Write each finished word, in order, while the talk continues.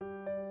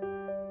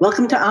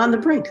Welcome to On the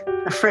Brink,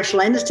 a fresh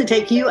lens to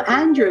take you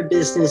and your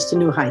business to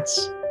new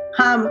heights.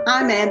 I'm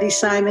Andy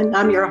Simon.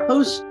 I'm your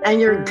host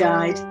and your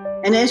guide.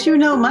 And as you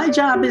know, my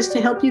job is to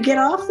help you get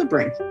off the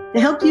brink, to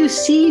help you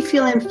see,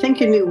 feel, and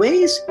think in new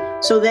ways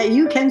so that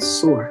you can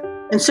soar.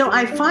 And so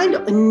I find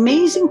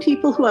amazing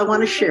people who I want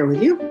to share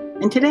with you.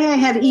 And today I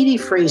have Edie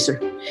Fraser.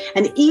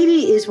 And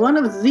Edie is one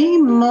of the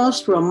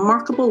most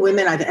remarkable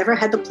women I've ever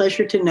had the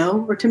pleasure to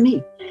know or to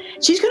meet.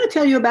 She's going to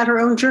tell you about her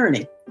own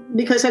journey,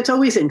 because that's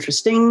always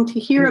interesting to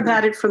hear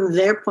about it from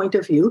their point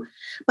of view,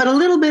 but a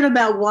little bit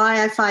about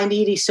why I find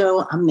Edie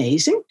so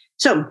amazing.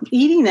 So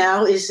Edie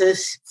now is the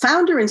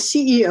founder and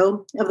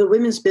CEO of the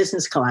Women's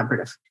Business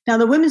Collaborative. Now,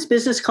 the Women's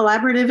Business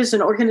Collaborative is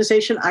an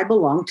organization I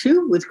belong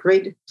to with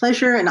great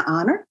pleasure and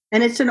honor.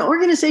 And it's an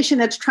organization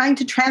that's trying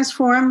to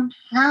transform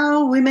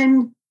how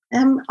women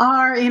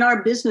are in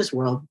our business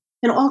world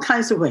in all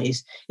kinds of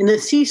ways, in the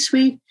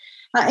C-suite,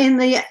 in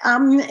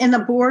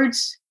the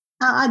boards,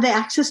 the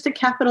access to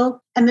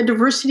capital, and the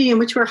diversity in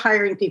which we're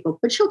hiring people.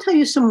 But she'll tell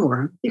you some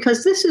more,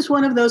 because this is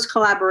one of those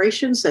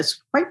collaborations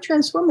that's quite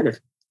transformative.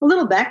 A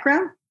little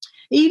background.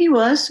 Edie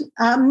was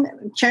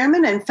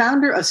chairman and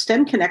founder of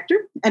STEM Connector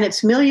and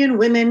its Million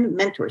Women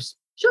Mentors.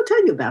 She'll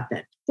tell you about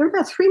that. There are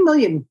about 3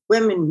 million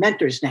women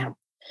mentors now.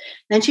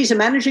 And she's a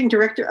managing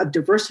director of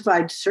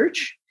Diversified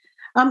Search.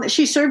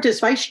 She served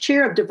as vice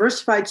chair of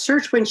Diversified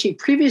Search when she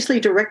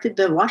previously directed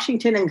the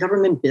Washington and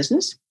government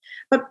business.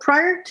 But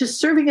prior to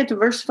serving at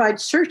Diversified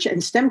Search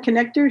and STEM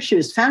Connector, she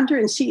was founder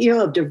and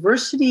CEO of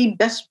Diversity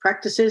Best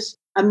Practices,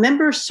 a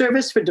member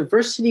service for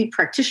diversity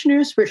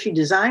practitioners, where she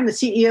designed the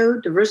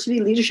CEO Diversity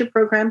Leadership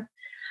Program.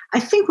 I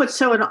think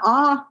what's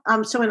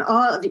I'm so in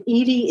awe of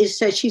Edie is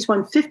that she's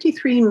won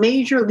 53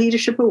 major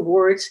leadership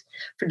awards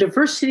for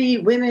diversity,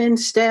 women,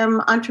 STEM,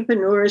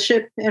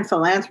 entrepreneurship, and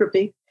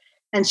philanthropy.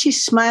 And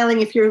she's smiling.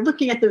 If you're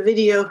looking at the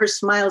video, her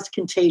smile is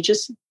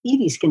contagious.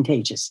 Edie's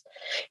contagious.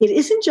 It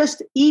isn't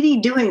just Edie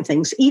doing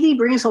things. Edie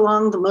brings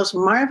along the most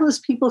marvelous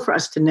people for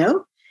us to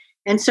know.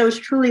 And so it's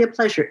truly a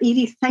pleasure.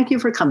 Edie, thank you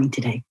for coming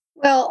today.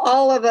 Well,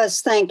 all of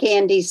us thank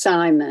Andy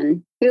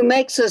Simon, who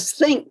makes us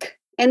think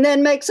and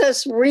then makes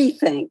us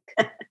rethink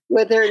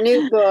with her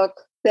new book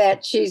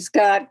that she's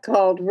got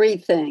called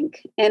Rethink.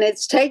 And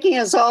it's taking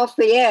us off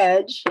the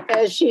edge,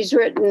 as she's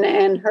written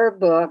in her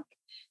book,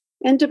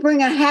 and to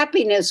bring a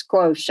happiness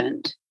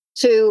quotient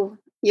to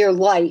your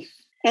life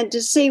and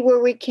to see where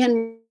we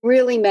can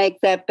really make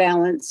that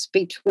balance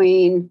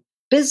between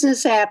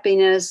business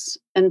happiness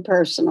and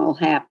personal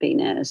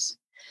happiness.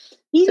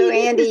 Edie, so,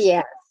 Andy,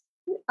 yes.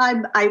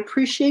 I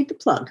appreciate the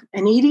plug.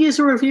 And Edie is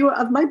a reviewer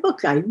of my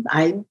book.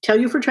 I tell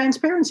you for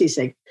transparency's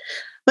sake.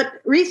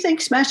 But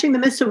Rethink, Smashing the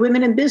Myths of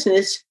Women in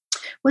Business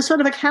was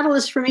sort of a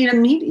catalyst for me to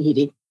meet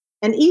Edie.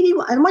 And Edie,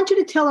 I want you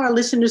to tell our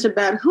listeners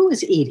about who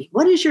is Edie?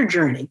 What is your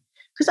journey?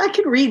 Because I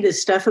could read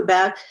this stuff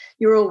about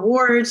your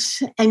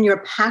awards and your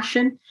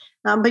passion,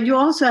 but you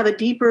also have a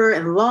deeper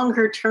and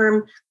longer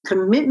term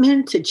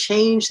commitment to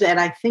change that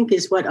I think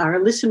is what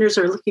our listeners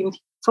are looking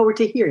forward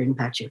to hearing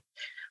about you.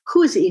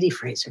 Who is Edie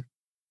Fraser?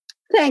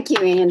 Thank you,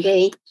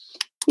 Andy.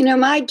 You know,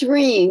 my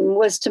dream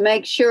was to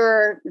make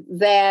sure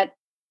that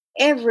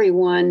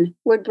everyone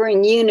would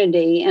bring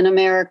unity in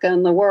America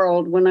and the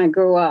world when I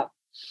grew up.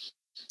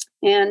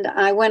 And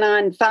I went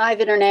on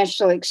 5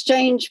 international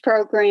exchange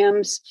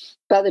programs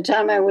by the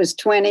time I was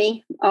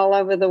 20 all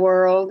over the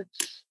world.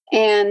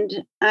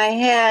 And I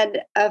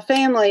had a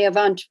family of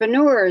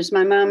entrepreneurs.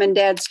 My mom and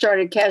dad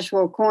started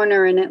Casual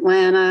Corner in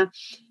Atlanta.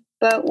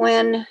 But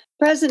when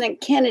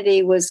President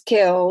Kennedy was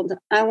killed,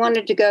 I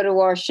wanted to go to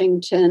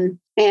Washington,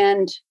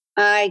 and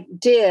I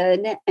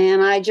did.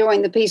 And I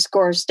joined the Peace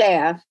Corps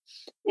staff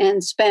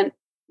and spent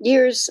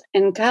years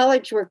in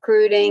college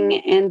recruiting,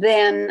 and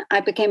then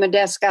I became a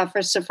desk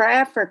officer for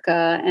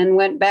Africa and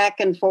went back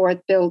and forth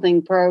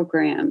building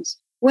programs.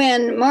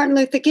 When Martin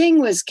Luther King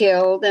was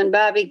killed and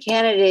Bobby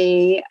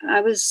Kennedy,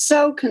 I was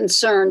so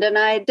concerned, and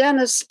I had done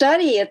a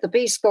study at the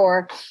Peace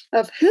Corps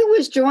of who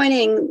was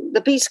joining the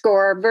Peace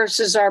Corps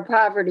versus our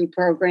poverty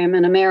program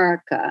in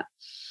America.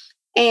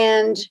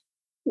 And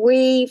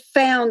we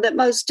found that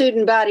most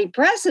student body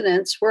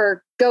presidents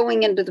were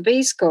going into the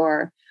Peace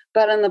Corps,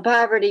 but on the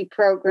poverty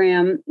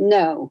program,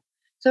 no.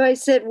 So I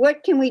said,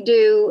 what can we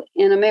do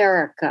in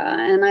America?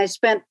 And I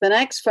spent the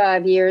next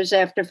 5 years,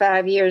 after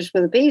 5 years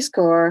with the Peace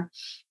Corps,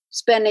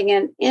 spending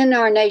it in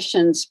our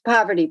nation's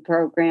poverty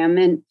program.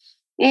 And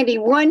Andy,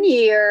 1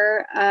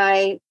 year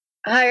I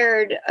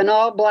hired an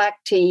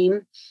all-Black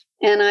team,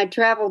 and I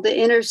traveled to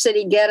inner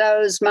city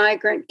ghettos,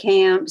 migrant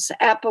camps,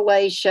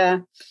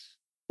 Appalachia,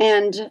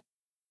 and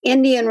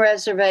Indian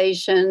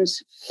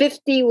reservations,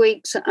 50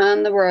 weeks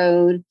on the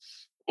road,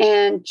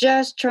 and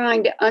just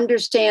trying to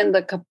understand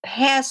the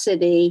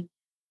capacity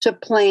to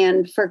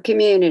plan for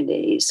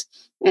communities.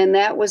 And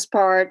that was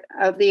part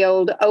of the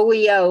old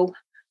OEO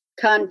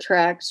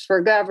contracts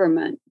for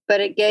government. But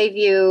it gave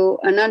you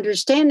an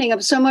understanding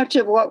of so much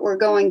of what we're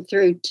going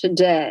through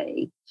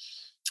today.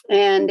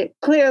 And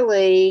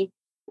clearly,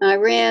 I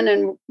ran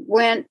and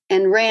went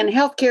and ran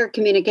healthcare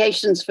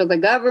communications for the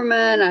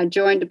government. I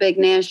joined a big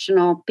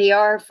national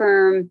PR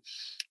firm.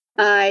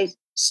 I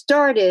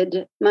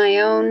started my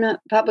own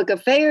public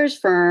affairs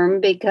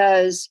firm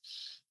because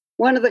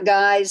one of the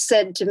guys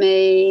said to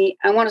me,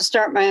 I want to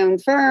start my own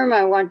firm.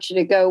 I want you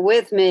to go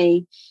with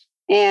me.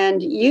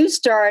 And you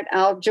start,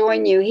 I'll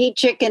join you. He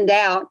chickened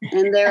out,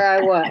 and there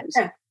I was.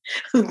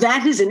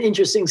 That is an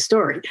interesting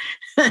story.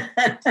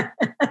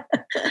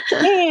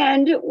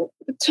 And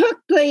took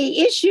the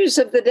issues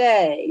of the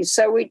day.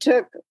 So we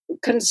took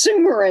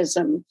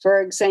consumerism,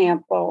 for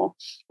example,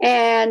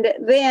 and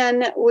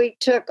then we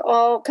took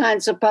all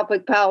kinds of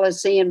public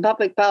policy and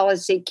public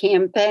policy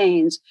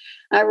campaigns.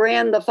 I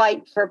ran the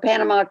fight for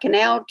Panama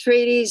Canal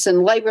treaties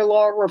and labor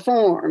law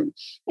reform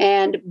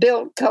and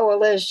built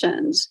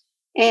coalitions,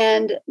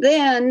 and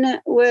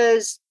then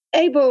was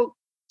able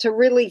to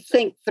really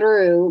think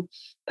through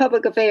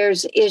public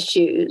affairs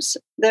issues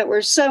that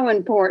were so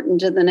important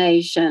to the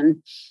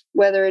nation,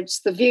 whether it's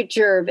the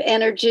future of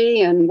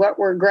energy and what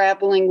we're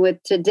grappling with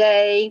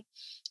today,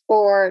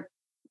 or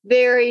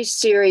very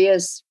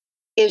serious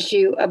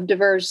issue of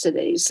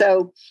diversity.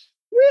 So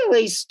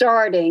really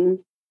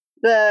starting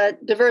the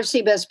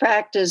diversity best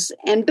practice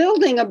and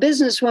building a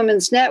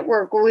businesswomen's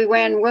network where we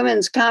ran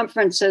women's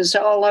conferences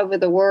all over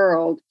the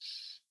world.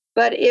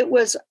 But it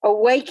was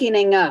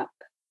awakening up.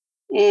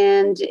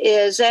 And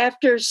is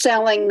after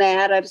selling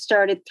that, I've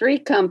started 3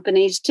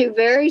 companies, 2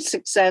 very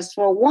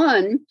successful.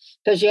 One,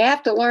 because you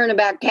have to learn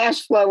about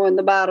cash flow and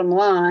the bottom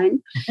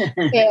line,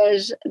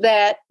 is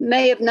that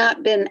may have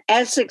not been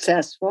as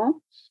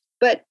successful.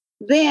 But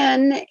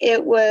then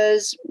it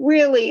was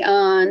really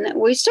on.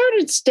 We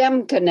started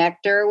STEM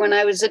Connector when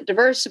I was at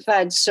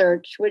Diversified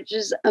Search, which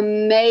is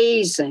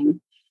amazing.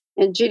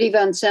 And Judy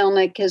Von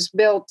Selnick has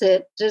built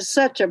it to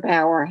such a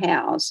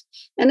powerhouse.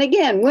 And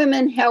again,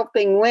 women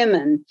helping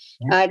women.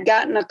 Yeah. I'd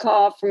gotten a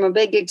call from a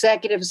big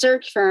executive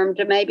search firm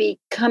to maybe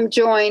come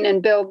join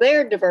and build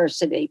their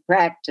diversity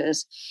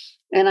practice.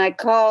 And I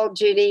called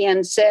Judy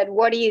and said,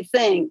 what do you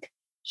think?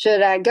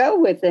 Should I go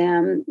with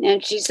them?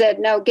 And she said,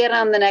 no, get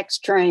on the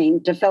next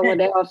train to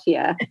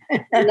Philadelphia.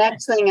 The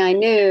next thing I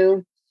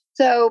knew.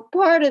 So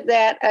part of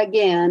that,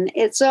 again,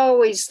 it's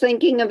always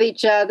thinking of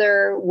each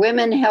other,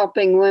 women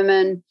helping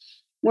women.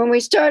 When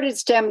we started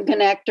STEM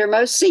Connector,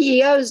 most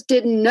CEOs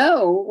didn't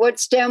know what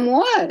STEM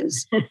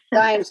was,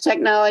 science,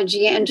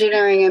 technology,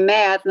 engineering, and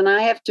math, and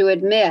I have to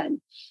admit.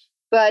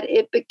 But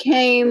it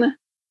became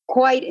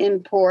quite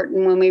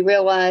important when we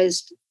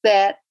realized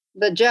that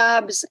the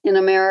jobs in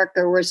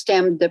America were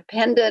STEM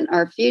dependent,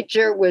 our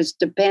future was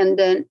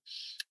dependent,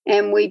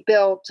 and we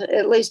built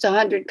at least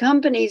 100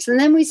 companies. And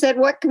then we said,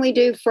 what can we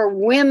do for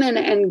women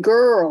and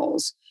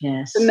girls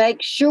to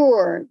make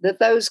sure that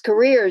those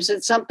careers,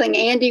 it's something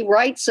Andy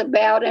writes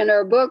about in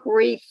her book,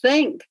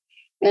 Rethink,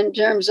 in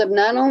terms of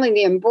not only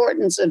the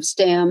importance of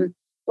STEM,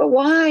 but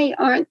why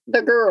aren't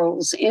the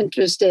girls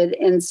interested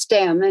in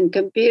STEM and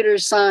computer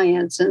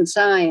science and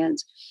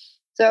science?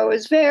 So it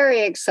was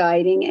very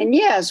exciting. And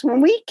yes,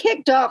 when we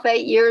kicked off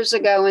 8 years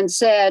ago and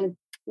said,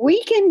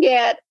 we can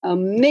get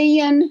 1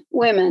 million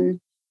women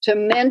to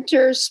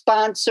mentor,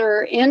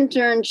 sponsor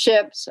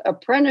internships,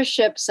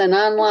 apprenticeships, and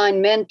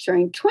online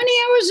mentoring, 20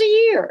 hours a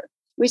year.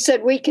 We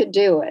said we could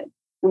do it.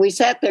 And we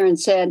sat there and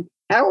said,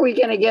 how are we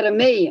going to get 1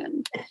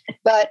 million?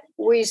 But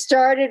we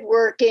started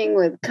working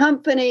with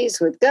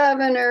companies, with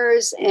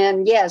governors,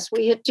 and yes,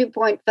 we hit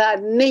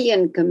 2.5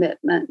 million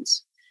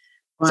commitments.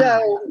 Wow.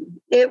 So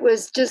it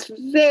was just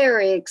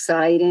very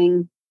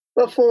exciting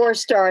before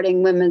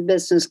starting Women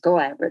Business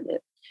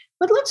Collaborative.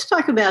 But let's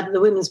talk about the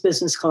Women's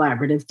Business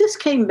Collaborative. This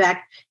came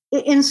back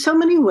in so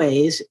many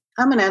ways.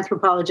 I'm an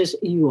anthropologist.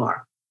 You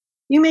are.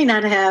 You may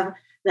not have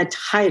the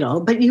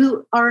title, but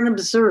you are an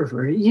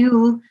observer.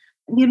 You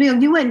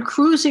went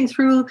cruising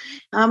through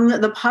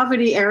the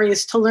poverty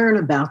areas to learn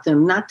about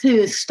them, not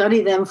to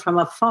study them from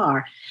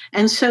afar.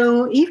 And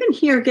so even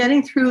here,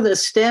 getting through the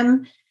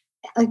STEM,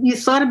 you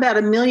thought about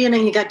 1 million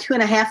and you got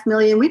 2.5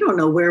 million. We don't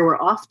know where we're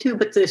off to,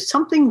 but there's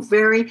something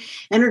very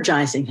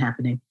energizing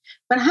happening.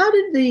 But how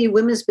did the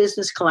Women's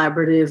Business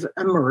Collaborative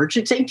emerge?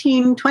 It's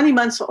 20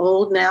 months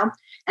old now,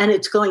 and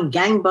it's going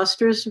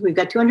gangbusters. We've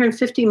got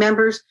 250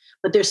 members,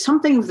 but there's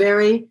something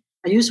very,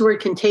 I use the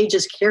word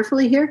contagious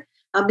carefully here,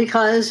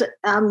 because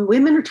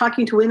women are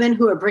talking to women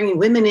who are bringing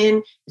women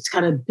in. It's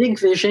got a big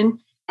vision,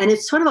 and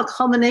it's sort of a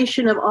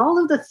culmination of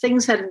all of the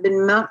things that have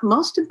been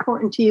most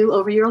important to you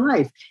over your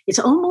life. It's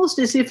almost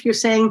as if you're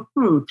saying,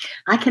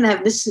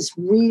 this is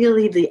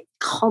really the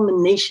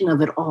culmination of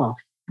it all.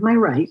 Am I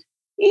right?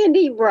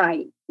 Andy,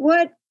 right.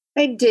 What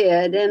I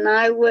did, and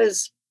I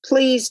was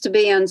pleased to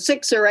be on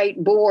 6 or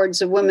 8 boards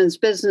of women's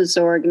business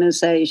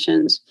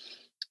organizations,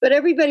 but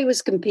everybody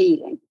was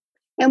competing.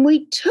 And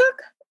we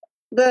took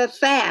the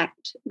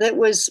fact that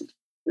was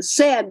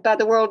said by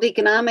the World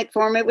Economic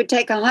Forum, it would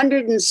take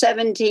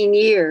 117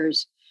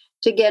 years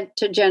to get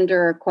to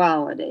gender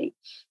equality.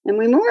 And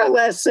we more or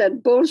less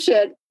said,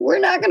 bullshit, we're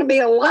not going to be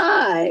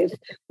alive.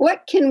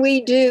 What can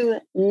we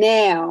do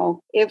now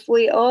if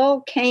we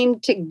all came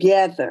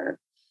together?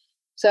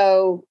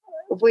 So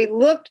if we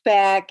looked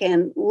back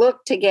and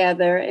looked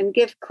together and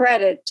give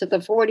credit to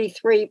the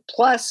 43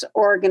 plus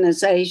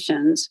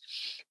organizations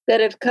that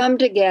have come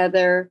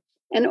together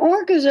and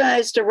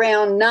organized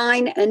around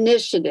 9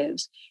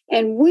 initiatives.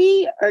 And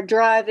we are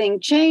driving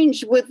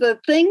change with the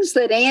things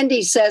that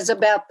Andy says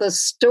about the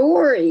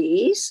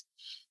stories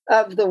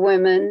of the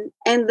women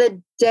and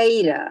the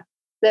data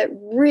that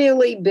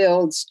really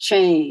builds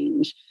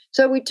change.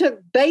 So we took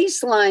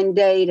baseline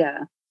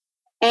data,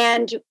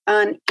 and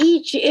on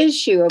each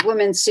issue of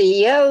women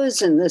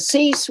CEOs in the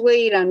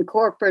C-suite, on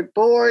corporate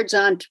boards,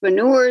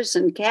 entrepreneurs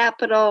and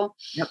capital,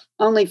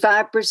 only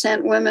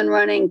 5% women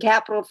running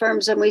capital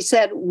firms. And we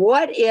said,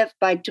 what if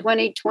by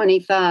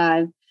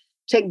 2025,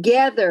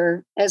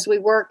 together as we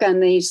work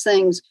on these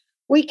things,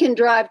 we can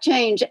drive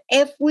change?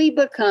 If we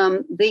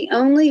become the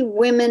only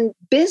women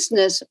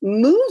business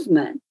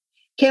movement,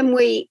 can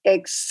we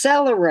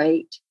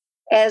accelerate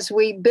as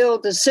we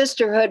build a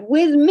sisterhood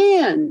with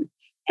men?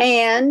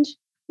 And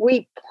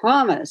we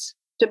promise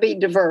to be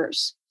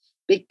diverse,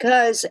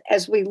 because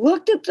as we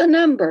looked at the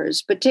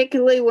numbers,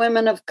 particularly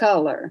women of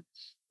color,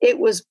 it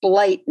was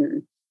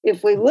blatant.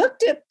 If we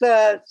looked at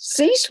the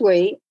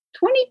C-suite,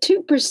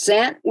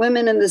 22%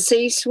 women in the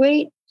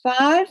C-suite,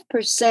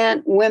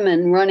 5%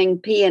 women running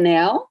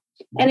P&L.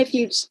 And if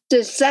you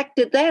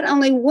dissected that,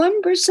 only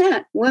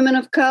 1% women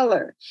of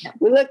color.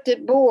 We looked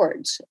at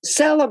boards,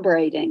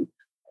 celebrating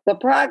the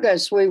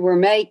progress we were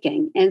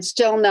making, and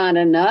still not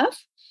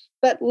enough,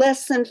 but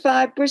less than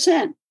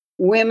 5%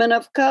 women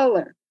of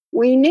color.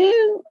 We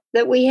knew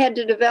that we had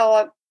to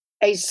develop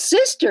a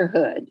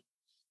sisterhood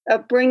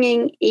of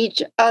bringing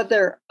each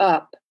other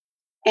up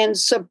and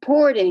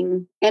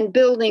supporting and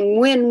building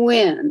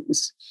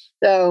win-wins.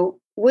 So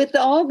with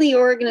all the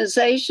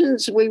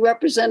organizations, we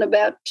represent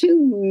about 2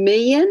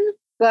 million,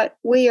 but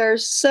we are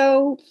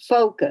so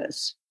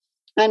focused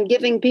on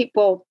giving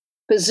people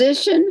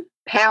position,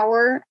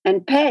 power,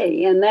 and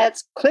pay. And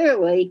that's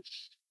clearly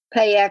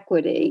pay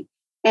equity,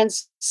 and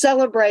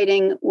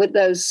celebrating with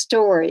those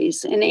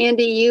stories. And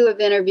Andy, you have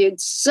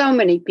interviewed so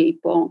many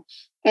people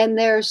and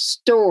their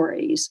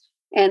stories,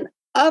 and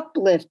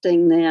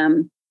uplifting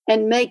them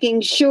and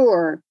making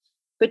sure,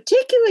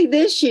 particularly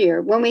this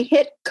year when we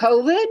hit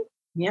COVID,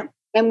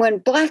 and when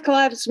Black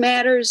Lives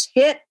Matters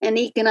hit an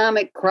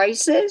economic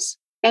crisis,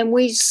 and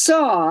we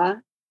saw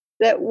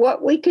that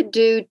what we could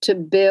do to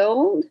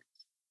build,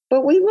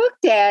 but we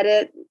looked at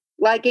it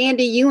like,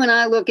 Andy, you and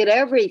I look at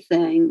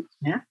everything.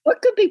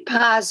 What could be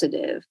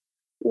positive?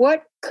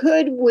 What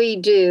could we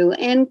do?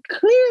 And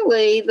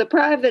clearly the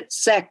private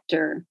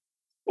sector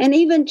and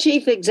even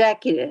chief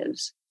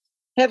executives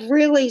have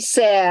really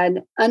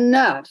said,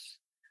 enough.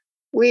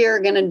 We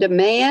are going to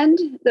demand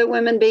that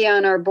women be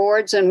on our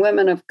boards, and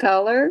women of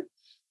color.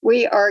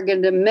 We are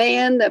going to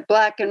demand that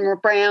Black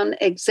and brown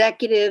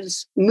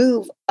executives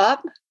move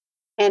up,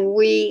 and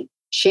we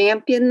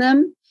champion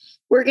them.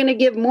 We're going to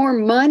give more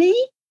money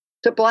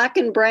to Black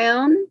and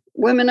brown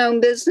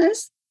women-owned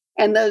business,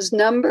 and those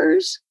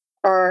numbers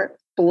are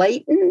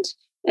blatant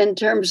in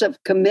terms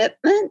of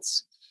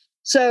commitments.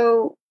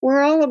 So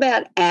we're all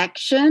about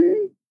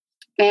action,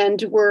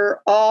 and we're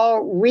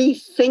all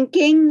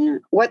rethinking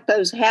what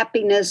those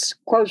happiness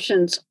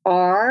quotients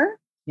are.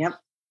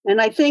 And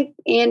I think,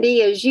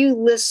 Andy, as you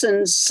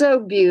listen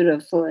so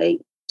beautifully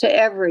to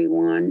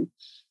everyone,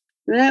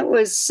 that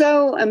was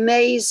so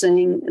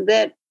amazing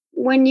that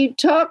when you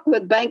talk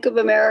with Bank of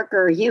America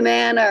or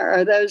Humana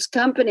or those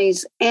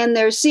companies, and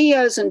their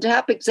CEOs and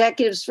top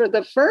executives for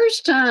the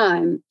first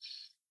time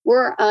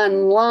were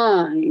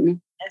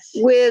online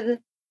with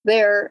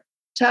their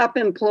top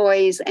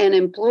employees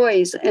and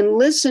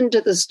listened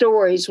to the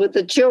stories with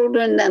the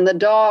children and the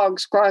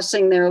dogs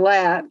crossing their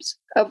laps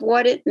of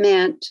what it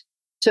meant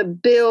to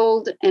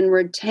build and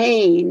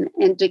retain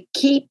and to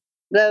keep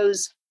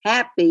those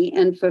happy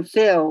and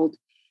fulfilled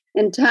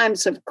in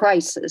times of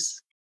crisis.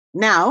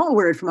 Now, a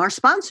word from our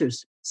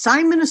sponsors,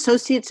 Simon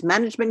Associates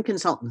Management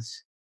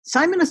Consultants.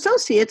 Simon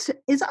Associates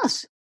is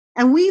us,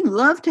 and we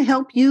love to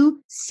help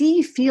you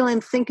see, feel,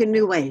 and think in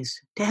new ways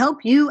to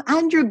help you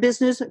and your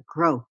business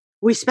grow.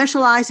 We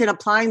specialize in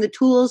applying the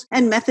tools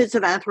and methods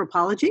of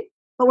anthropology,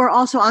 but we're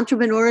also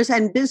entrepreneurs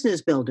and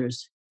business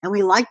builders, and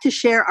we like to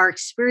share our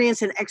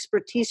experience and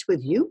expertise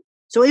with you.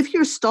 So if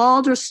you're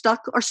stalled or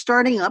stuck or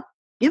starting up,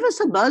 give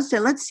us a buzz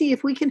and let's see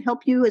if we can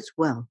help you as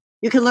well.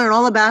 You can learn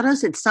all about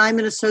us at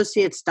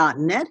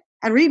simonassociates.net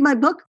and read my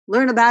book.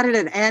 Learn about it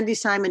at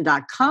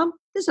andysimon.com.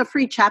 There's a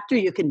free chapter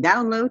you can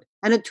download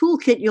and a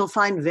toolkit you'll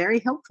find very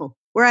helpful.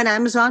 We're on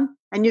Amazon,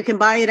 and you can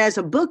buy it as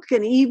a book,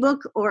 an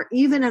ebook, or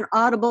even an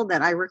Audible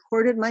that I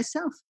recorded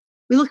myself.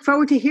 We look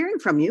forward to hearing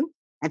from you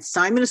at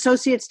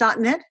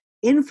simonassociates.net.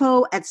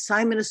 Info at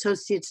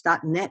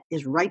simonassociates.net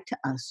is right to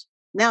us.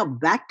 Now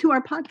back to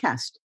our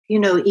podcast. You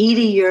know,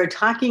 Edie, you're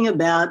talking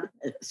about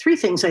 3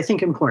 things I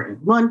think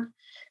important. One,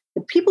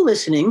 the people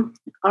listening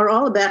are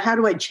all about how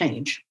do I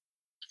change?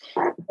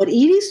 What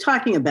Edie's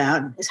talking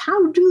about is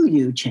how do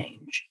you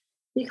change?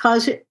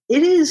 Because it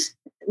is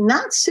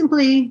not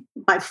simply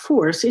by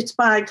force, it's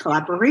by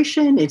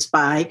collaboration, it's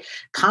by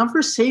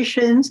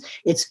conversations,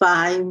 it's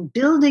by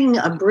building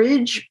a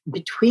bridge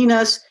between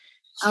us.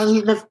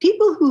 The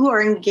people who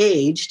are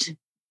engaged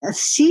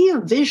see a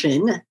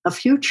vision, a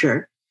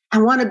future,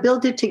 and want to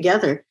build it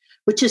together,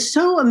 which is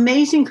so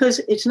amazing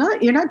because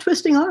you're not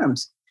twisting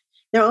arms.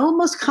 They're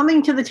almost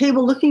coming to the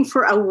table looking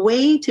for a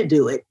way to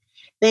do it.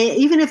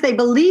 Even if they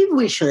believe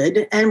we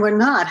should and we're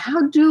not,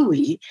 how do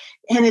we?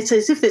 And it's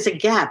as if there's a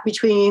gap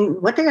between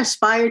what they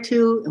aspire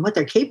to and what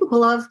they're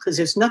capable of, because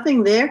there's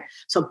nothing there.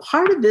 So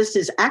part of this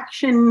is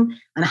action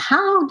on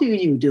how do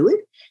you do it?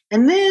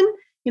 And then,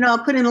 I'll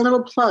put in a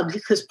little plug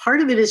because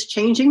part of it is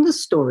changing the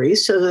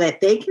stories so that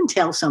they can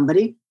tell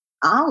somebody,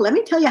 let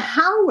me tell you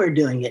how we're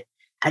doing it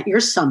at your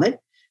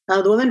summit.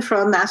 The woman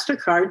from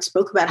MasterCard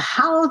spoke about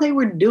how they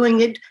were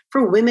doing it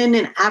for women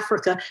in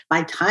Africa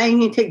by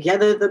tying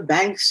together the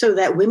banks so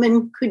that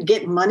women could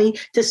get money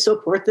to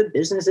support the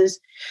businesses.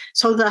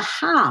 So the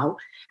how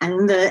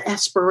and the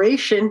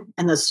aspiration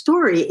and the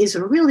story is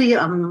really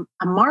a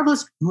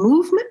marvelous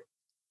movement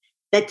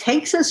that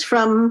takes us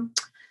from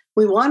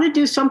we want to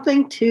do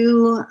something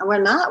to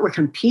we're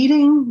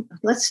competing.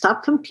 Let's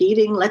stop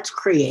competing. Let's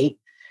create.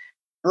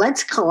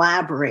 Let's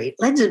collaborate.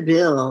 Let's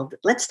build.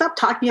 Let's stop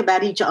talking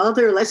about each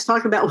other. Let's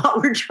talk about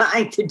what we're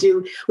trying to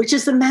do, which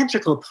is the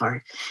magical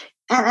part.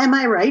 And am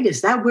I right?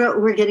 Is that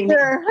what we're getting?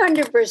 You're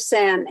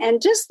 100%.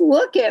 And just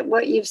look at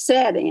what you've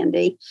said,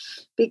 Andy,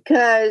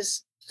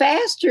 because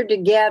faster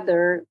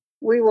together,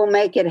 we will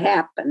make it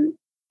happen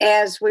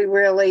as we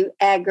really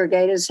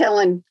aggregate, as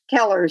Helen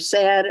Keller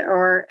said,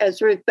 or as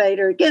Ruth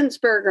Bader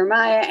Ginsburg or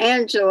Maya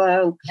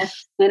Angelou.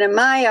 Yes. And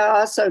Maya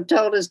also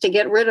told us to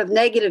get rid of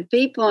negative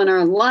people in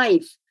our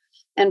life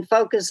and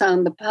focus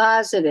on the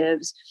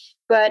positives.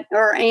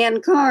 Or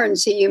Ann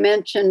Carnes, who you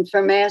mentioned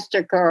from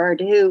MasterCard,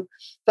 who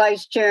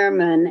vice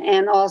chairman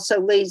and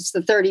also leads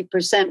the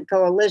 30%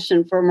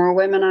 coalition for more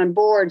women on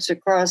boards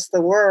across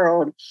the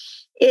world.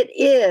 It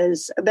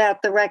is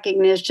about the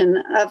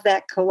recognition of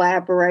that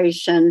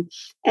collaboration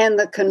and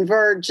the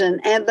convergence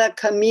and the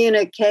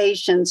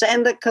communications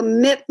and the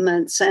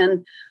commitments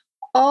and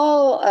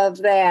all of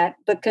that,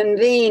 the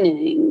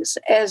convenings,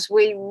 as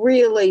we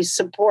really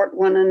support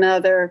one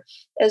another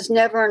as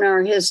never in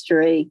our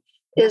history,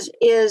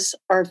 is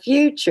our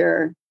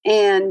future.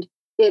 And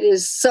it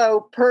is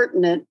so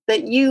pertinent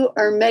that you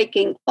are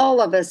making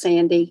all of us,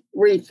 Andy,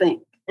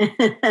 rethink.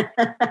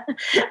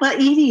 Well,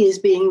 Edie is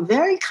being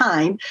very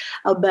kind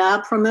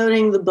about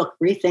promoting the book,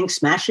 Rethink,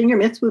 Smashing Your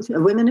Myths with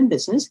Women in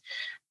Business.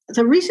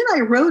 The reason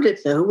I wrote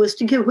it, though, was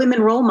to give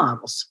women role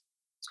models.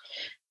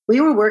 We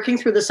were working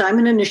through the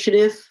Simon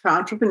Initiative for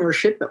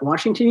Entrepreneurship at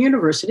Washington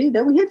University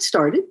that we had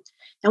started.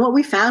 And what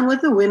we found was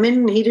the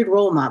women needed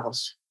role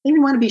models. They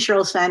didn't want to be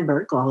Sheryl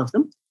Sandberg, all of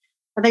them.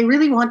 But they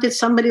really wanted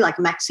somebody like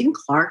Maxine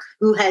Clark,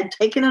 who had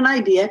taken an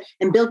idea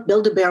and built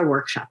Build-A-Bear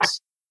workshops.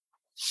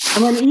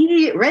 And when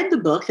Edie read the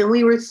book and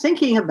we were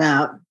thinking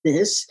about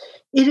this,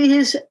 it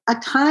is a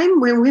time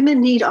when women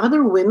need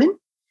other women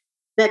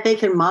that they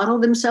can model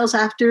themselves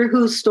after,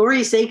 whose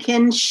stories they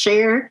can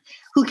share,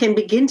 who can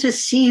begin to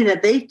see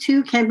that they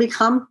too can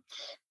become,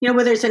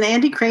 whether it's an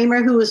Andy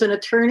Kramer who is an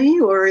attorney,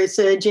 or it's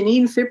a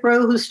Janine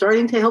Fipro who's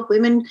starting to help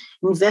women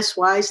invest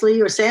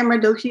wisely, or Sam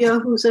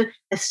Radocchio who's a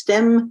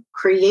STEM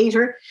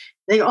creator.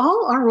 They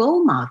all are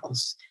role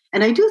models.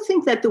 And I do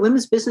think that the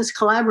Women's Business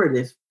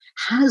Collaborative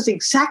has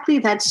exactly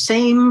that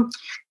same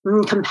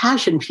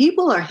compassion.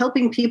 People are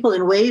helping people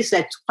in ways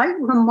that's quite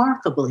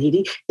remarkable,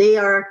 Edie. They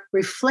are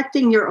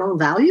reflecting your own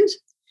values,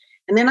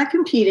 and they're not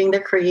competing, they're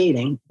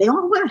creating. They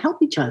all want to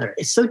help each other.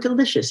 It's so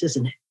delicious,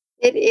 isn't it?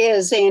 It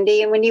is,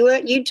 Andy. And when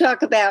you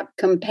talk about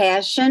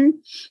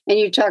compassion and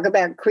you talk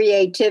about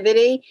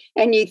creativity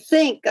and you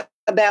think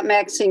about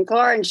Maxine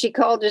Clark, and she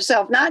called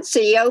herself not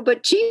CEO,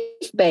 but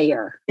Chief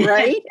Bear,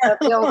 right? Of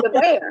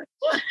Build-A-Bear,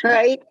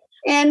 right?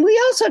 And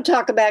we also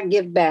talk about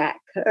give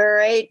back, all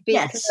right?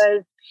 Because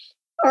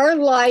our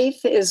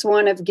life is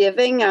one of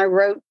giving. I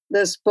wrote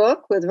this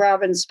book with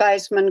Robin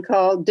Spiceman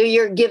called Do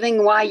Your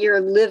Giving While You're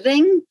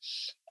Living.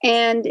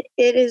 And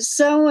it is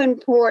so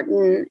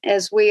important,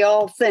 as we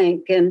all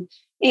think. And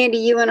Andy,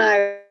 you and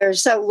I are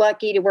so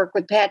lucky to work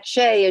with Pat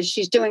Shea as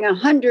she's doing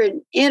 100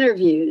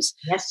 interviews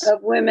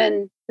of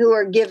women who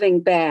are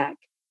giving back,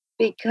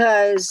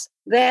 because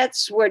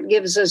that's what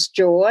gives us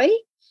joy.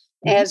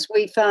 As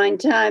we find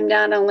time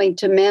not only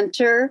to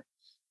mentor,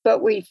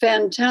 but we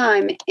find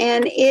time.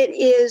 And it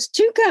is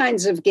two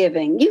kinds of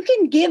giving. You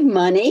can give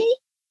money,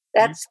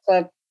 that's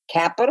the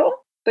capital,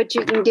 but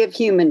you can give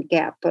human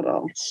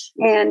capital.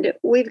 And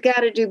we've got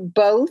to do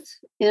both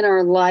in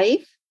our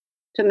life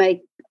to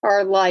make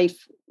our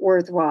life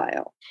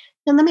worthwhile.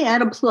 And let me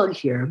add a plug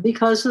here,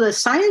 because the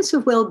science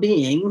of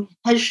well-being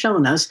has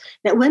shown us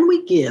that when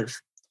we give,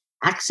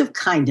 acts of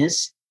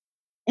kindness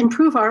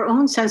improve our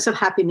own sense of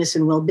happiness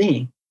and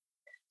well-being.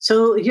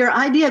 So your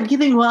idea of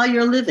giving while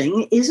you're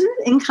living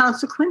isn't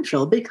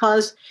inconsequential,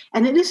 because,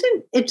 and it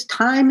isn't, it's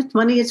time, it's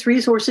money, it's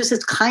resources,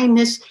 it's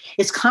kindness,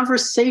 it's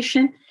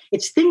conversation,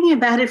 it's thinking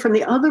about it from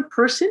the other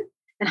person.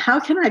 And how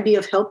can I be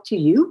of help to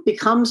you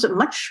becomes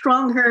much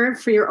stronger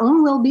for your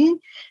own well-being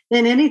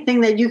than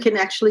anything that you can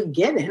actually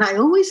get. And I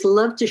always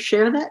love to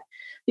share that,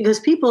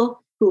 because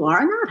people who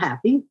are not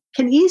happy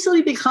can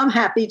easily become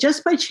happy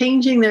just by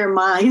changing their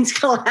minds,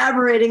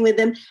 collaborating with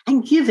them,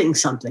 and giving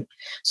something.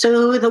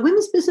 So the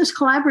Women's Business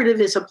Collaborative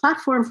is a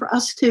platform for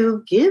us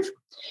to give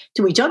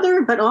to each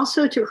other, but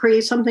also to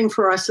create something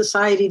for our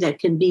society that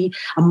can be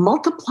a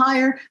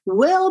multiplier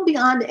well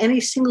beyond any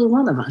single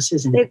one of us,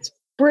 isn't it? It's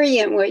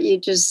brilliant what you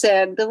just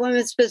said. The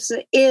women's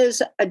business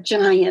is a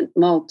giant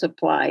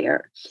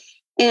multiplier.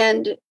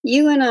 And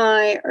you and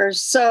I are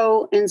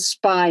so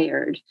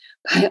inspired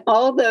by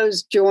all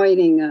those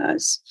joining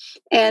us.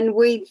 And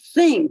we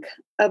think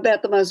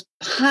about the most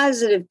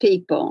positive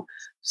people,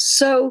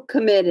 so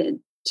committed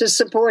to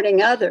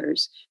supporting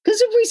others. Because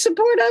if we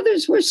support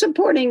others, we're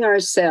supporting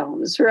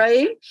ourselves,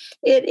 right?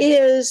 It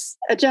is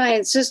a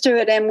giant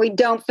sisterhood. And we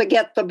don't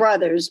forget the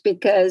brothers,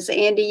 because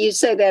Andy, you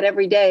say that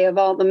every day of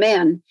all the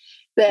men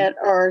that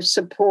are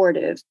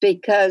supportive,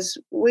 because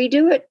we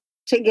do it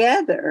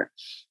together.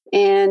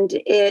 And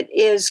it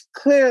is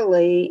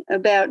clearly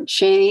about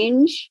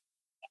change.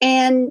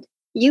 And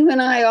you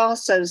and I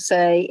also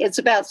say it's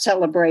about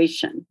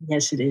celebration.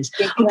 Yes, it is.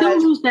 Well,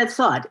 don't lose that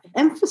thought.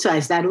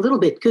 Emphasize that a little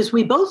bit, because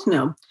we both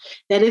know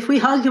that if we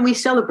hug and we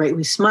celebrate,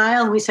 we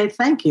smile and we say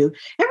thank you,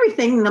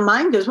 everything in the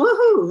mind goes,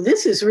 woohoo,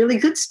 this is really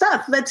good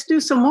stuff. Let's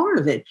do some more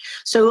of it.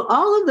 So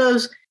all of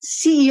those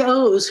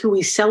CEOs who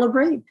we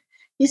celebrate,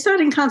 it's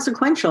not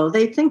inconsequential.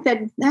 They think that,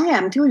 hey,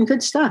 I'm doing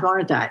good stuff,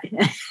 aren't I?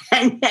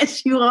 And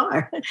yes, you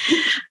are.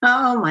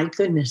 Oh, my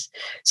goodness.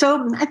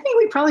 So I think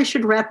we probably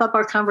should wrap up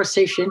our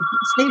conversation,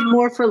 save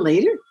more for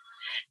later.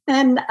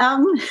 And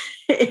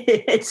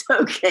it's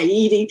okay,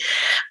 Edie.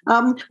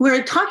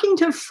 We're talking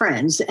to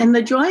friends, and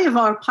the joy of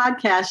our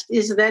podcast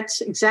is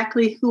that's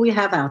exactly who we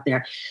have out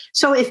there.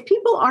 So if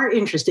people are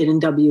interested in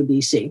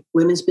WBC,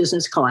 Women's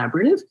Business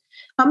Collaborative,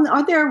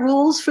 are there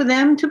rules for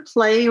them to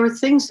play, or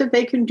things that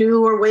they can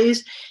do, or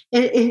ways,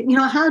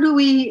 how do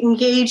we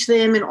engage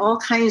them in all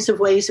kinds of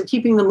ways of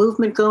keeping the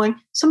movement going?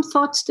 Some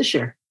thoughts to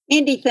share.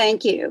 Andy,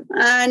 thank you.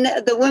 On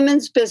the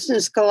Women's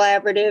Business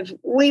Collaborative,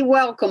 we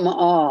welcome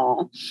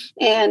all.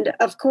 And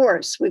of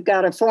course, we've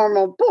got a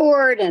formal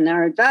board and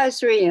our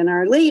advisory and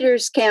our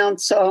leaders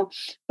council,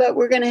 but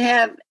we're going to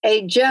have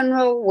a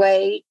general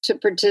way to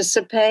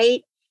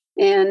participate.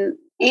 And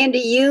Andy,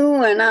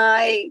 you and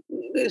I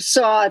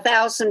saw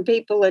 1,000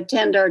 people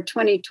attend our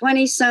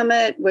 2020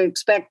 summit. We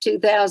expect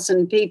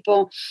 2,000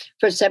 people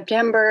for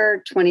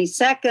September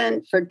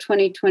 22nd for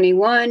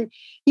 2021.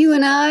 You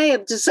and I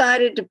have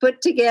decided to put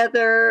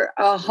together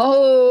a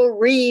whole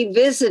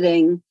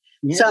revisiting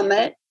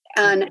summit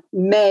on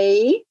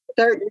May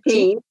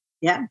 13th.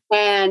 Yeah.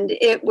 And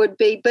it would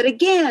be, but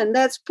again,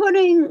 that's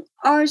putting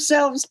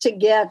ourselves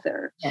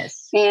together.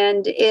 Yes.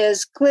 And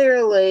is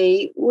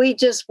clearly, we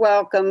just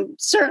welcome,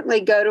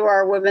 certainly go to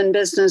our Women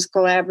Business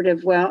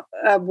Collaborative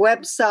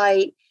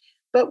website,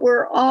 but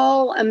we're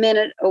all a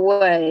minute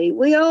away.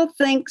 We all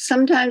think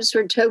sometimes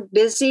we're too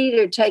busy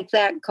to take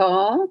that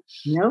call,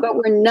 but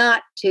we're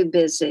not too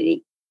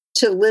busy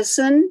to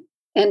listen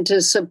and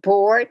to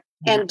support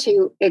and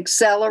to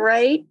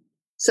accelerate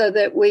so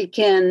that we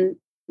can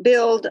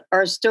build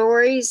our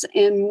stories.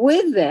 And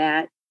with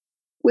that,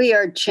 we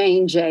are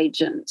change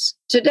agents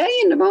today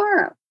and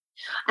tomorrow.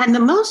 And the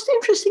most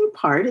interesting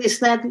part is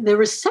that the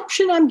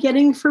reception I'm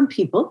getting from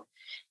people,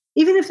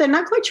 even if they're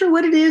not quite sure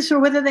what it is or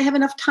whether they have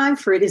enough time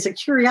for it, is a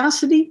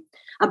curiosity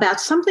about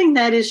something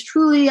that is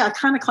truly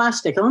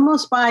iconoclastic,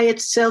 almost by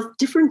itself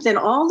different than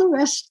all the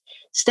rest,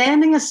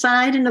 standing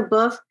aside and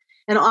above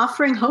and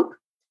offering hope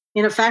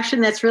in a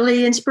fashion that's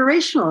really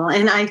inspirational.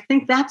 And I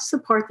think that's the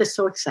part that's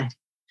so exciting.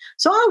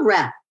 So I'll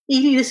wrap.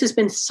 Edie, this has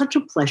been such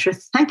a pleasure.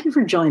 Thank you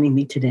for joining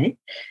me today.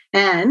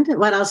 And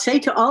what I'll say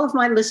to all of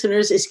my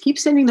listeners is keep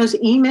sending those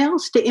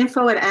emails to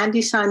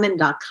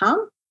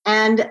info@andysimon.com.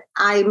 And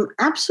I'm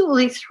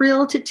absolutely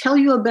thrilled to tell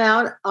you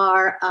about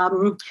our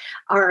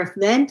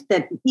event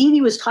that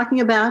Edie was talking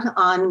about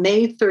on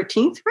May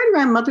 13th, right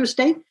around Mother's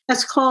Day.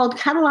 That's called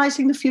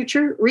Catalyzing the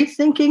Future,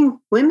 Rethinking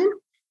Women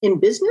in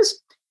Business.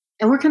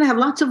 And we're going to have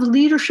lots of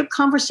leadership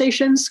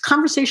conversations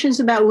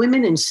about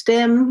women in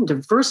STEM,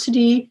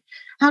 diversity.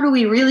 How do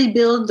we really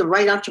build the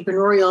right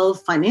entrepreneurial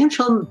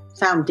financial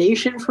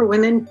foundation for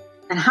women?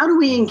 And how do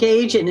we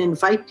engage and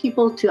invite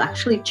people to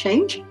actually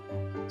change?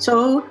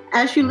 So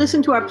as you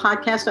listen to our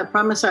podcast, I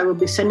promise I will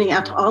be sending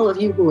out to all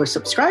of you who are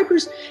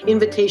subscribers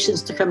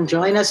invitations to come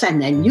join us.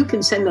 And then you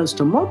can send those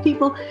to more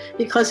people,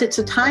 because it's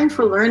a time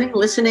for learning,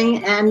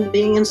 listening, and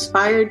being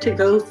inspired to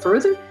go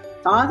further,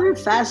 farther,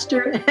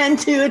 faster, and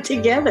do it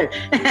together.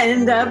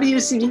 And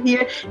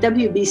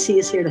WBC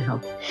is here to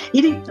help.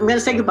 Edie, I'm going to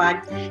say goodbye.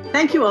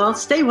 Thank you all.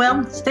 Stay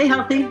well, stay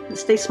healthy, and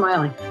stay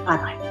smiling.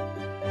 Bye-bye.